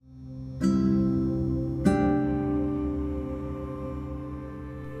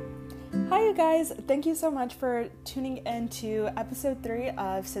Alright guys, thank you so much for tuning in to episode 3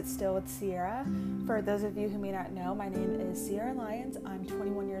 of Sit Still with Sierra. For those of you who may not know, my name is Sierra Lyons. I'm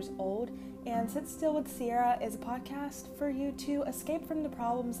 21 years old, and Sit Still with Sierra is a podcast for you to escape from the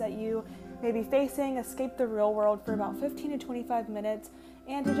problems that you may be facing, escape the real world for about 15 to 25 minutes,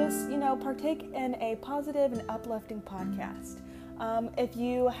 and to just, partake in a positive and uplifting podcast. If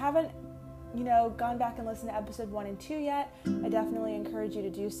you haven't gone back and listened to episode 1 and 2 yet, I definitely encourage you to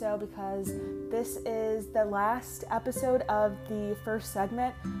do so, because this is the last episode of the first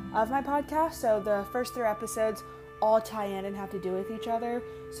segment of my podcast. So the first 3 episodes all tie in and have to do with each other.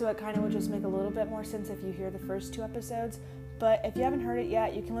 So it kind of would just make a little bit more sense if you hear the first 2 episodes. But if you haven't heard it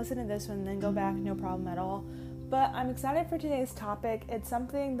yet, you can listen to this one and then go back, no problem at all. But I'm excited for today's topic. It's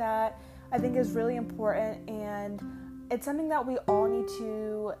something that I think is really important, and it's something that we all need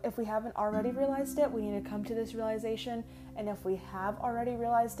to, if we haven't already realized it, we need to come to this realization. And if we have already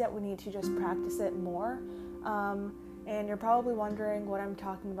realized it, we need to just practice it more. And you're probably wondering what I'm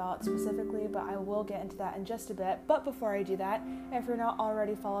talking about specifically, but I will get into that in just a bit. But before I do that, if you're not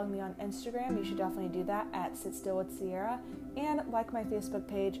already following me on Instagram, you should definitely do that at Sit Still with Sierra, and like my Facebook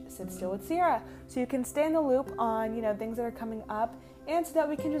page, Sit Still with Sierra, so you can stay in the loop on, things that are coming up, and so that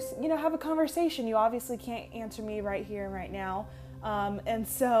we can just, have a conversation. You obviously can't answer me right here and right now.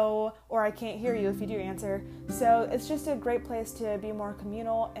 Or I can't hear you if you do answer. So it's just a great place to be more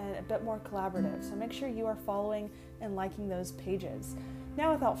communal and a bit more collaborative. So make sure you are following and liking those pages.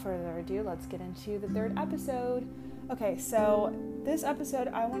 Now, without further ado, let's get into the 3rd episode. Okay, so this episode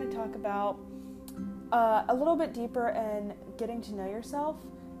I want to talk about a little bit deeper in getting to know yourself,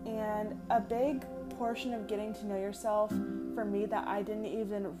 and a big portion of getting to know yourself for me that I didn't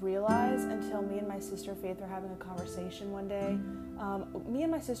even realize until me and my sister Faith were having a conversation one day. Me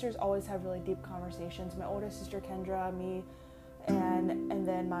and my sisters always have really deep conversations. My older sister Kendra, me, and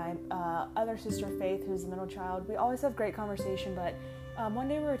then my other sister Faith, who's the middle child. We always have great conversation, but one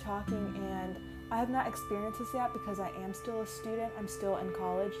day we were talking, and I have not experienced this yet because I am still a student. I'm still in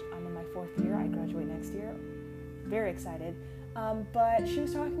college. I'm in my 4th year. I graduate next year. Very excited. But she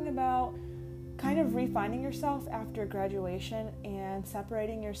was talking about kind of refining yourself after graduation and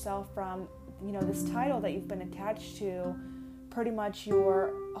separating yourself from, this title that you've been attached to pretty much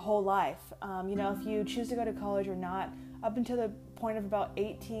your whole life. If you choose to go to college or not, up until the point of about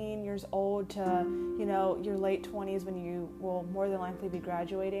 18 years old to, your late 20s, when you will more than likely be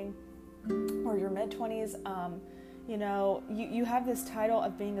graduating, or your mid 20s, you have this title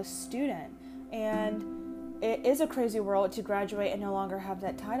of being a student, and it is a crazy world to graduate and no longer have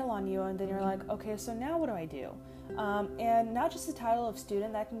that title on you, and then you're like, okay, so now what do I do? And not just the title of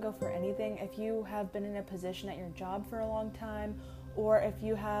student, that can go for anything. If you have been in a position at your job for a long time, or if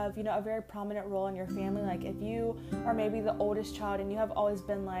you have, a very prominent role in your family, like if you are maybe the oldest child and you have always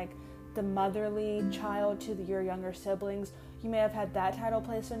been like the motherly child to your younger siblings, you may have had that title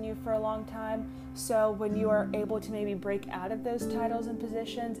placed on you for a long time. So when you are able to maybe break out of those titles and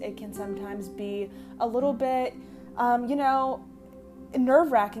positions, it can sometimes be a little bit,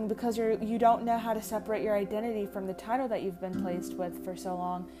 nerve-wracking, because you don't know how to separate your identity from the title that you've been placed with for so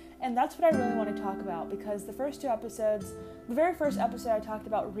long. And that's what I really want to talk about, because the first 2 episodes, the very first episode I talked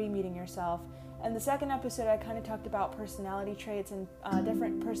about re-meeting yourself, and the second episode I kind of talked about personality traits and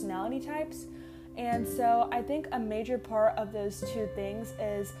different personality types. And so I think a major part of those 2 things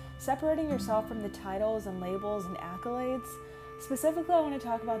is separating yourself from the titles and labels and accolades. Specifically, I want to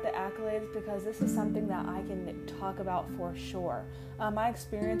talk about the accolades because this is something that I can talk about for sure. My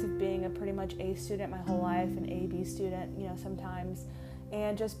experience of being a pretty much A student my whole life, an A, B student, sometimes,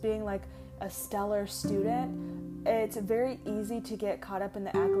 and just being like a stellar student, it's very easy to get caught up in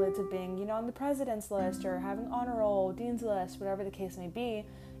the accolades of being, on the president's list or having honor roll, dean's list, whatever the case may be.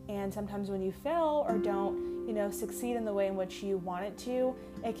 And sometimes when you fail or don't, succeed in the way in which you want it to,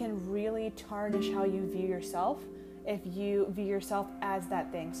 it can really tarnish how you view yourself if you view yourself as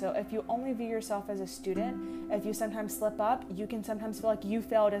that thing. So if you only view yourself as a student, if you sometimes slip up, you can sometimes feel like you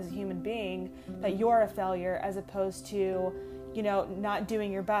failed as a human being, that you're a failure, as opposed to, not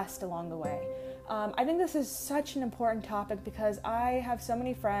doing your best along the way. I think this is such an important topic because I have so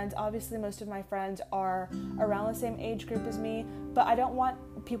many friends. Obviously, most of my friends are around the same age group as me, but I don't want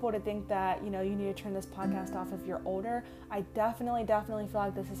people to think that, you need to turn this podcast off if you're older. I definitely feel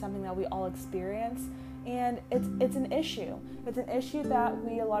like this is something that we all experience, and it's an issue. It's an issue that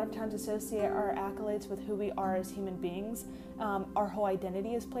we a lot of times associate our accolades with who we are as human beings. Our whole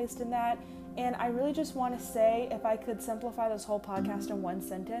identity is placed in that, and I really just want to say, if I could simplify this whole podcast in one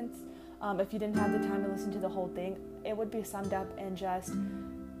sentence, if you didn't have the time to listen to the whole thing, it would be summed up in just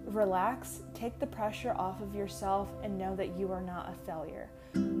relax, take the pressure off of yourself, and know that you are not a failure.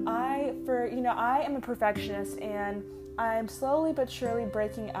 I am a perfectionist, and I'm slowly but surely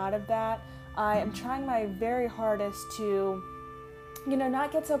breaking out of that. I am trying my very hardest to,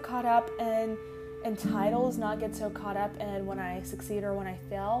 not get so caught up in titles, not get so caught up in when I succeed or when I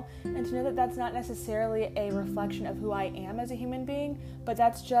fail, and to know that that's not necessarily a reflection of who I am as a human being, but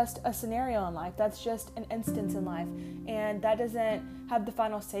that's just a scenario in life. That's just an instance in life, and that doesn't have the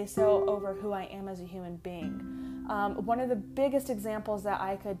final say-so over who I am as a human being. One of the biggest examples that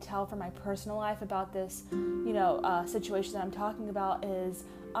I could tell from my personal life about this, situation that I'm talking about is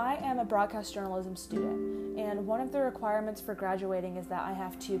I am a broadcast journalism student, and one of the requirements for graduating is that I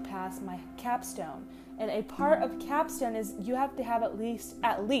have to pass my capstone. And a part of capstone is you have to have at least,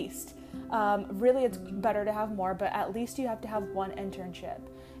 really it's better to have more, but at least you have to have one internship.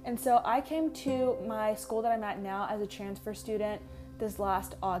 And so I came to my school that I'm at now as a transfer student this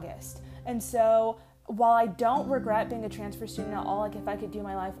last August. And so while I don't regret being a transfer student at all, like if I could do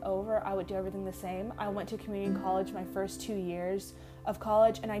my life over, I would do everything the same. I went to community college my first 2 years of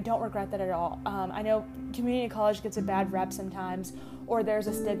college, and I don't regret that at all. I know community college gets a bad rep sometimes, or there's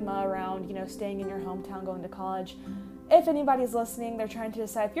a stigma around, staying in your hometown, going to college. If anybody's listening, they're trying to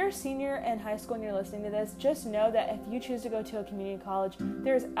decide, if you're a senior in high school and you're listening to this, just know that if you choose to go to a community college,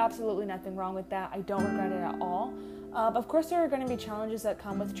 there's absolutely nothing wrong with that. I don't regret it at all. Of course, there are going to be challenges that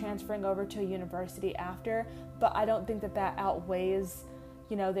come with transferring over to a university after, but I don't think that outweighs,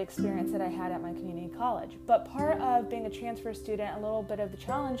 the experience that I had at my community college. But part of being a transfer student, a little bit of the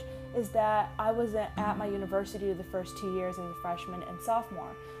challenge is that I wasn't at my university the first 2 years as a freshman and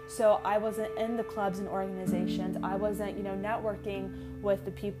sophomore. So I wasn't in the clubs and organizations. I wasn't, networking with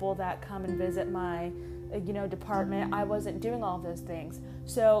the people that come and visit my department. I wasn't doing all of those things.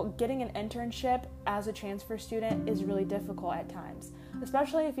 So getting an internship as a transfer student is really difficult at times,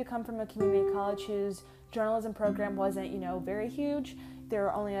 especially if you come from a community college whose journalism program wasn't, very huge. There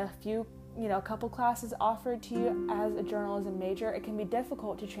are only a few, a couple classes offered to you as a journalism major. It can be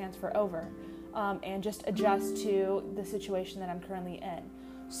difficult to transfer over and just adjust to the situation that I'm currently in.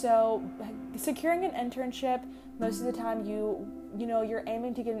 So securing an internship, most of the time you're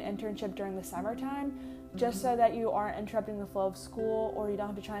aiming to get an internship during the summertime, just so that you aren't interrupting the flow of school, or you don't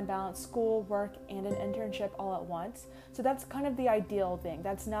have to try and balance school, work, and an internship all at once. So that's kind of the ideal thing.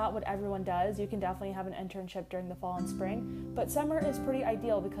 That's not what everyone does. You can definitely have an internship during the fall and spring, but summer is pretty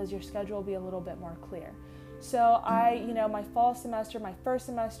ideal because your schedule will be a little bit more clear. So my fall semester, my first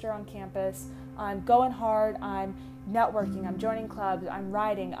semester on campus, I'm going hard, I'm networking, I'm joining clubs, I'm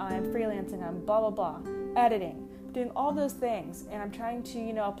writing, I'm freelancing, I'm blah, blah, blah, editing, doing all those things, and I'm trying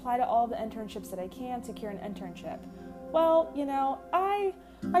to, apply to all the internships that I can, secure an internship. Well,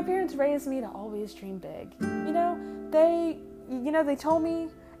 my parents raised me to always dream big. They told me,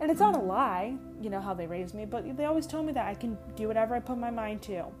 and it's not a lie, how they raised me, but they always told me that I can do whatever I put my mind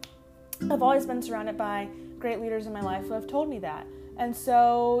to. I've always been surrounded by great leaders in my life who have told me that. And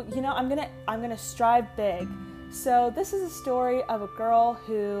so, I'm gonna strive big. So this is a story of a girl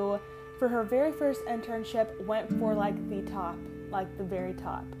who, for her very first internship, went for the very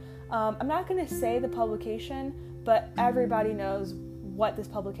top. I'm not going to say the publication, but everybody knows what this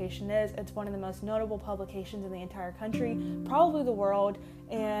publication is. It's one of the most notable publications in the entire country, probably the world.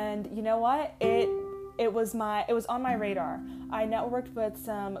 And you know what? It was on my radar. I networked with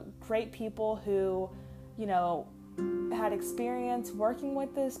some great people who, had experience working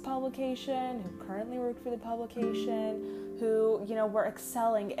with this publication, who currently work for the publication, who, were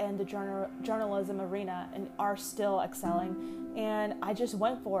excelling in the journalism arena and are still excelling. And I just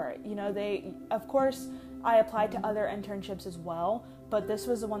went for it. Of course, I applied to other internships as well, but this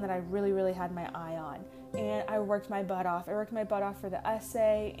was the one that I really, really had my eye on. And I worked my butt off. I worked my butt off for the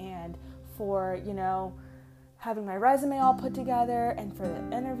essay and for, having my resume all put together and for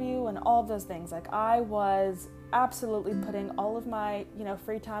the interview and all of those things. I was absolutely putting all of my,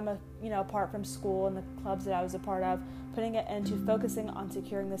 free time, apart from school and the clubs that I was a part of, putting it into focusing on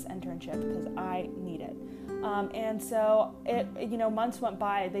securing this internship because I need it. And so months went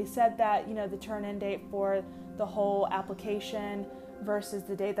by. They said that, the turn-in date for the whole application versus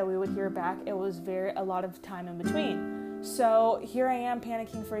the date that we would hear back, it was a lot of time in between. So here I am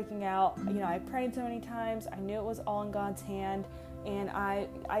panicking, freaking out. I prayed so many times. I knew it was all in God's hand, and I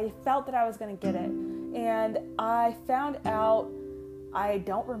felt that I was going to get it. And I found out I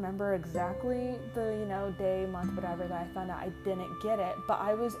don't remember exactly the, day, month, whatever, that I found out I didn't get it, but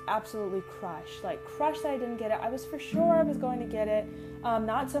I was absolutely crushed that I didn't get it. I was for sure I was going to get it.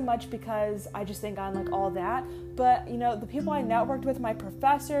 Not so much because I just think I'm like all that, but, the people I networked with, my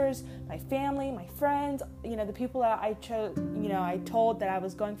professors, my family, my friends, the people that I chose, I told that I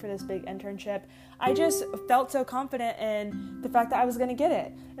was going for this big internship, I just felt so confident in the fact that I was going to get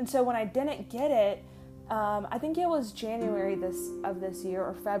it. And so when I didn't get it, I think it was January of this year,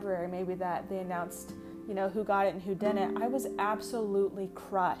 or February maybe, that they announced, who got it and who didn't. I was absolutely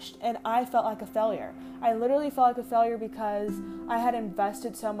crushed, and I felt like a failure. I literally felt like a failure because I had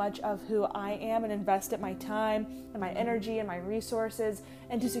invested so much of who I am and invested my time and my energy and my resources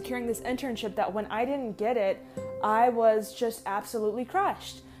into securing this internship, that when I didn't get it, I was just absolutely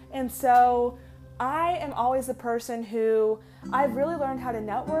crushed. And so I am always the person who, I've really learned how to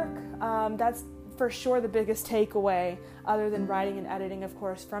network. That's for sure the biggest takeaway, other than writing and editing, of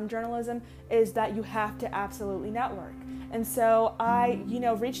course, from journalism, is that you have to absolutely network. And so I,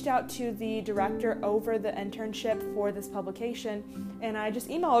 reached out to the director over the internship for this publication, and I just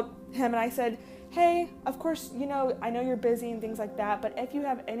emailed him and I said, hey, of course, I know you're busy and things like that, but if you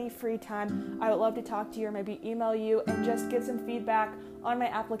have any free time, I would love to talk to you, or maybe email you and just get some feedback on my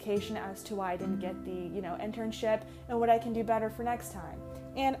application as to why I didn't get the, internship and what I can do better for next time.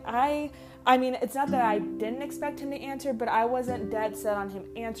 And I mean, it's not that I didn't expect him to answer, but I wasn't dead set on him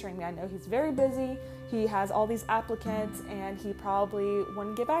answering me. I know he's very busy, he has all these applicants, and he probably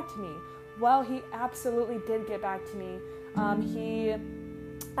wouldn't get back to me. Well, he absolutely did get back to me. He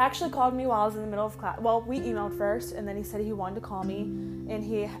actually called me while I was in the middle of class. Well, we emailed first, and then he said he wanted to call me, and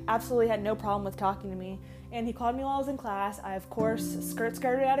he absolutely had no problem with talking to me. And he called me while I was in class. I, of course,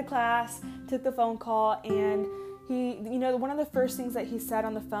 skirted out of class, took the phone call, and he, one of the first things that he said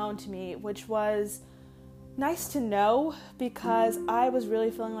on the phone to me, which was nice to know because I was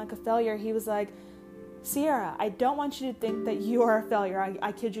really feeling like a failure. He was like, Sierra, I don't want you to think that you are a failure.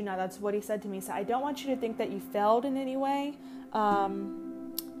 I kid you not, that's what he said to me. So I don't want you to think that you failed in any way,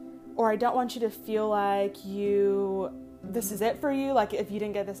 or I don't want you to feel like this is it for you. Like if you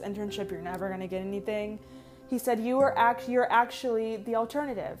didn't get this internship, you're never going to get anything. He said, you're actually the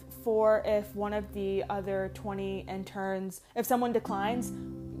alternative for if one of the other 20 interns, if someone declines,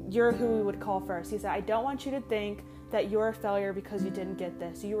 you're who we would call first. He said, I don't want you to think that you're a failure because you didn't get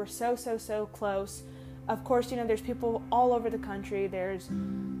this. You were so close. Of course, there's people all over the country. There's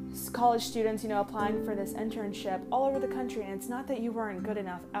college students, applying for this internship all over the country. And it's not that you weren't good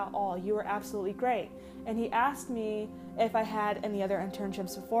enough at all. You were absolutely great. And he asked me if I had any other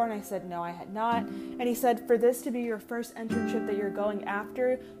internships before, and I said, no, I had not. And he said, for this to be your first internship that you're going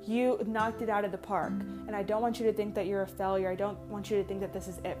after, you knocked it out of the park. And I don't want you to think that you're a failure. I don't want you to think that this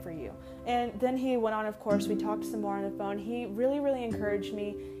is it for you. And then he went on, of course, we talked some more on the phone. He really, really encouraged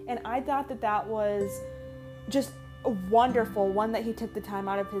me. And I thought that was just wonderful, one, that he took the time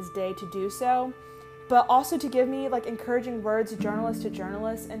out of his day to do so, but also to give me encouraging words, journalist to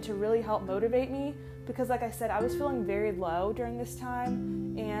journalist, and to really help motivate me, because like I said, I was feeling very low during this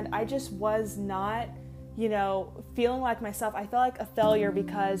time, and I just was not, feeling like myself. I felt like a failure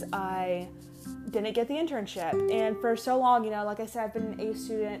because I didn't get the internship. And for so long, like I said, I've been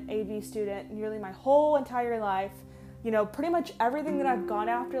an AV student nearly my whole entire life. Pretty much everything that I've gone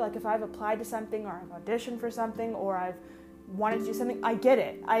after, like if I've applied to something or I've auditioned for something or I've wanted to do something, I get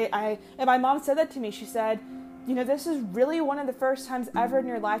it. And my mom said that to me. She said, this is really one of the first times ever in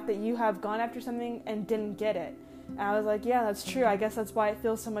your life that you have gone after something and didn't get it. And I was like, yeah, that's true. I guess that's why it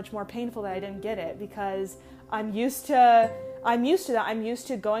feels so much more painful that I didn't get it, because I'm used to that. I'm used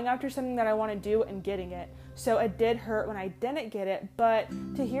to going after something that I want to do and getting it. So it did hurt when I didn't get it, but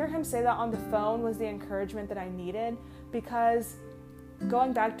to hear him say that on the phone was the encouragement that I needed, because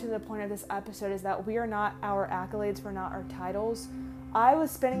going back to the point of this episode is that we are not our accolades, we're not our titles. I was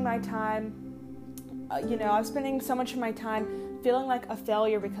spending my time, I was spending so much of my time feeling like a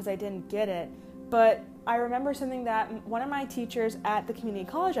failure because I didn't get it. But I remember something that one of my teachers at the community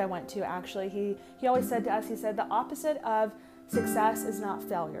college I went to, actually, he always said to us, he said, the opposite of success is not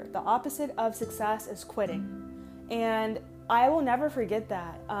failure. The opposite of success is quitting. And I will never forget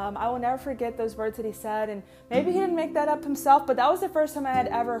that. I will never forget those words that he said. And maybe he didn't make that up himself, but that was the first time I had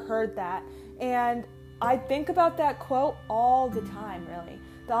ever heard that. And I think about that quote all the time, really.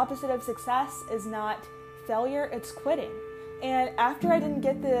 The opposite of success is not failure, it's quitting. And after I didn't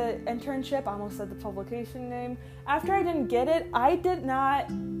get the internship, I almost said the publication name, after I didn't get it, I did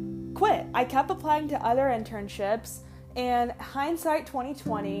not quit. I kept applying to other internships, and hindsight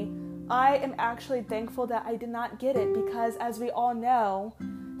 2020, I am actually thankful that I did not get it, because as we all know,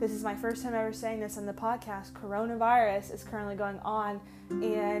 this is my first time ever saying this on the podcast, coronavirus is currently going on,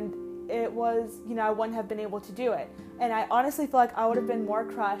 and it was, I wouldn't have been able to do it. And I honestly feel like I would have been more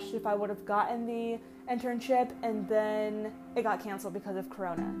crushed if I would have gotten the internship and then it got canceled because of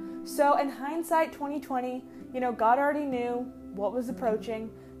Corona. So in hindsight, 2020, God already knew what was approaching.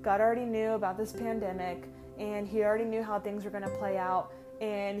 God already knew about this pandemic, and he already knew how things were going to play out.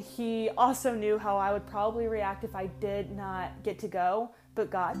 And he also knew how I would probably react if I did not get to go, but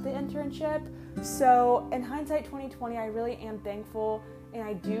got the internship. So in hindsight, 2020, I really am thankful, and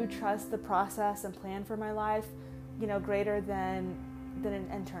I do trust the process and plan for my life, greater than an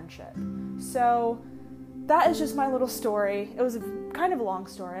internship. So that is just my little story. It was kind of a long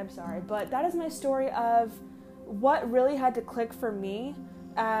story, I'm sorry, but that is my story of what really had to click for me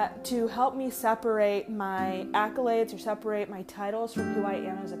to help me separate my accolades or separate my titles from who I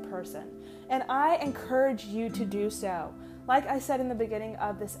am as a person. And I encourage you to do so. Like I said in the beginning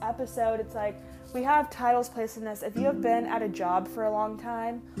of this episode, it's like we have titles placed in us. If you have been at a job for a long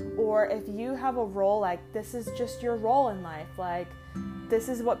time, or if you have a role, like this is just your role in life, like this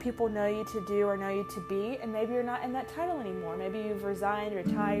is what people know you to do or know you to be, and maybe you're not in that title anymore. Maybe you've resigned,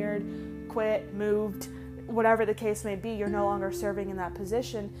 retired, quit, moved, whatever the case may be, you're no longer serving in that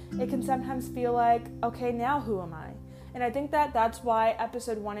position. It can sometimes feel like, okay, now who am I? And I think that's why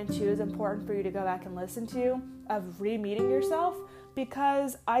episode 1 and 2 is important for you to go back and listen to, of re-meeting yourself,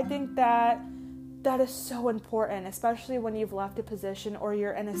 because I think that is so important, especially when you've left a position or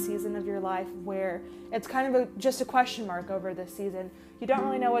you're in a season of your life where it's kind of just a question mark over this season. You don't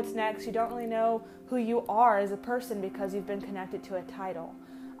really know what's next. You don't really know who you are as a person because you've been connected to a title.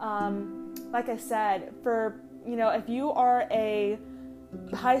 Like I said, if you are a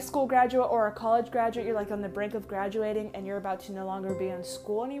high school graduate or a college graduate, you're like on the brink of graduating and you're about to no longer be in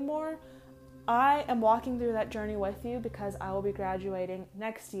school anymore, I am walking through that journey with you because I will be graduating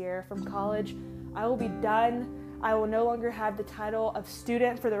next year from college. I will be done. I will no longer have the title of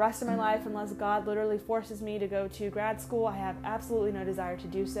student for the rest of my life unless God literally forces me to go to grad school. I have absolutely no desire to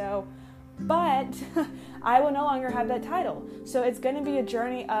do so. But I will no longer have that title. So it's going to be a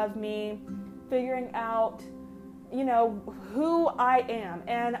journey of me figuring out, who I am.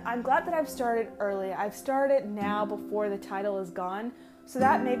 And I'm glad that I've started early. I've started now before the title is gone. So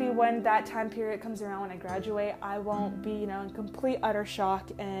that maybe when that time period comes around when I graduate, I won't be, in complete utter shock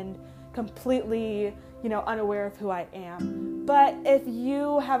and completely, unaware of who I am. But if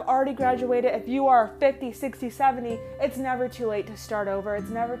you have already graduated, if you are 50, 60, 70, it's never too late to start over. It's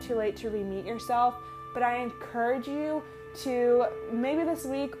never too late to re-meet yourself. But I encourage you to maybe this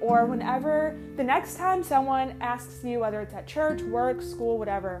week or whenever, the next time someone asks you, whether it's at church, work, school,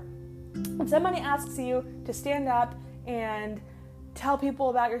 whatever, when somebody asks you to stand up and tell people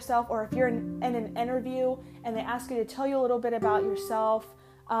about yourself, or if you're in an interview and they ask you to tell you a little bit about yourself,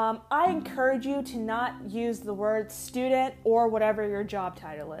 I encourage you to not use the word student or whatever your job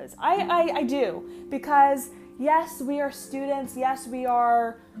title is. I do, because yes, we are students. Yes, we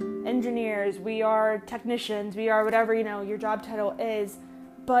are engineers. We are technicians. We are whatever, your job title is.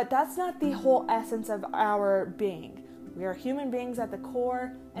 But that's not the whole essence of our being. We are human beings at the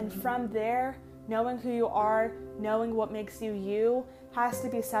core. And from there, knowing who you are, knowing what makes you you, has to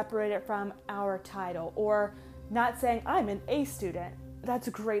be separated from our title. Or not saying, I'm an A student. That's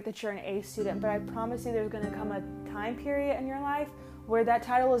great that you're an A student, but I promise you there's going to come a time period in your life where that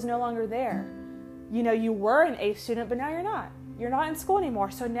title is no longer there. You were an A student, but now you're not. You're not in school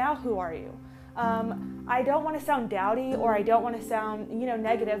anymore, so now who are you? I don't want to sound dowdy, or I don't want to sound,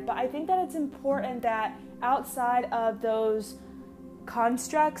 negative, but I think that it's important that outside of those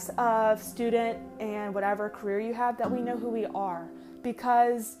constructs of student and whatever career you have, that we know who we are.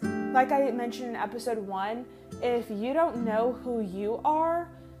 Because, like I mentioned in episode 1, if you don't know who you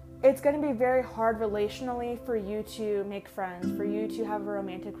are, it's going to be very hard relationally for you to make friends, for you to have a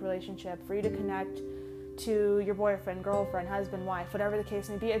romantic relationship, for you to connect to your boyfriend, girlfriend, husband, wife, whatever the case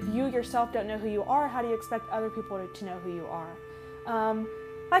may be. If you yourself don't know who you are, how do you expect other people to know who you are?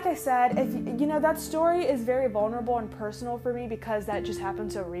 Like I said, if that story is very vulnerable and personal for me because that just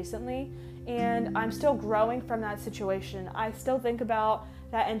happened so recently, and I'm still growing from that situation. I still think about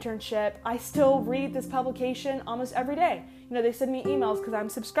that internship. I still read this publication almost every day. They send me emails because I'm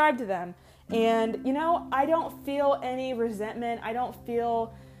subscribed to them. And, I don't feel any resentment. I don't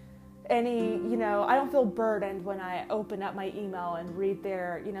feel I don't feel burdened when I open up my email and read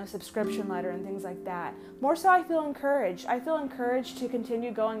their, subscription letter and things like that. More so, I feel encouraged. I feel encouraged to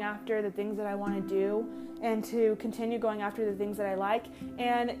continue going after the things that I want to do and to continue going after the things that I like.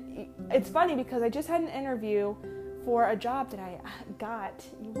 And it's funny because I just had an interview for a job that I got.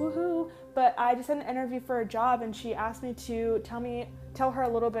 Woohoo! But I just had an interview for a job, and she asked me to tell her a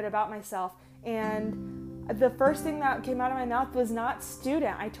little bit about myself. And the first thing that came out of my mouth was not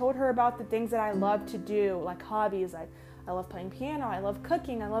student. I told her about the things that I love to do, like hobbies. I love playing piano, I love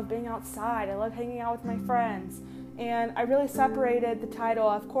cooking, I love being outside, I love hanging out with my friends. And I really separated the title.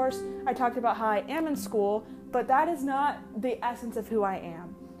 Of course, I talked about how I am in school, but that is not the essence of who I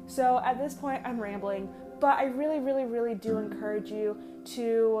am. So at this point, I'm rambling, but I really, really, really do encourage you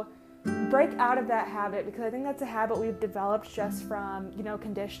to break out of that habit, because I think that's a habit we've developed just from,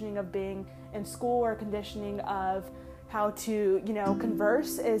 conditioning of being in school, or conditioning of how to,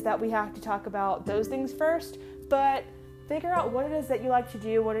 converse, is that we have to talk about those things first. But figure out what it is that you like to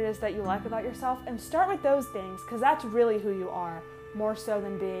do, what it is that you like about yourself, and start with those things, because that's really who you are, more so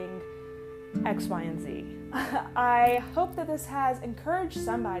than being X, Y, and Z. I hope that this has encouraged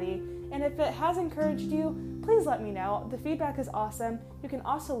somebody, and if it has encouraged you, please let me know. The feedback is awesome. You can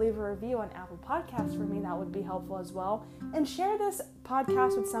also leave a review on Apple Podcasts for me. That would be helpful as well. And share this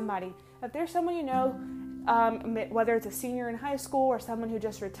podcast with somebody. If there's someone you know, whether it's a senior in high school or someone who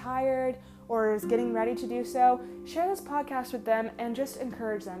just retired or is getting ready to do so, share this podcast with them and just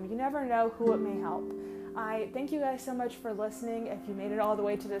encourage them. You never know who it may help. I thank you guys so much for listening, if you made it all the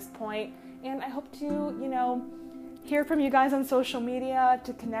way to this point, and I hope to, hear from you guys on social media,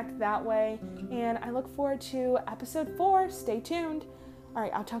 to connect that way, and I look forward to episode 4. Stay tuned. All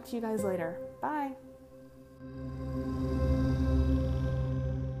right, I'll talk to you guys later. Bye.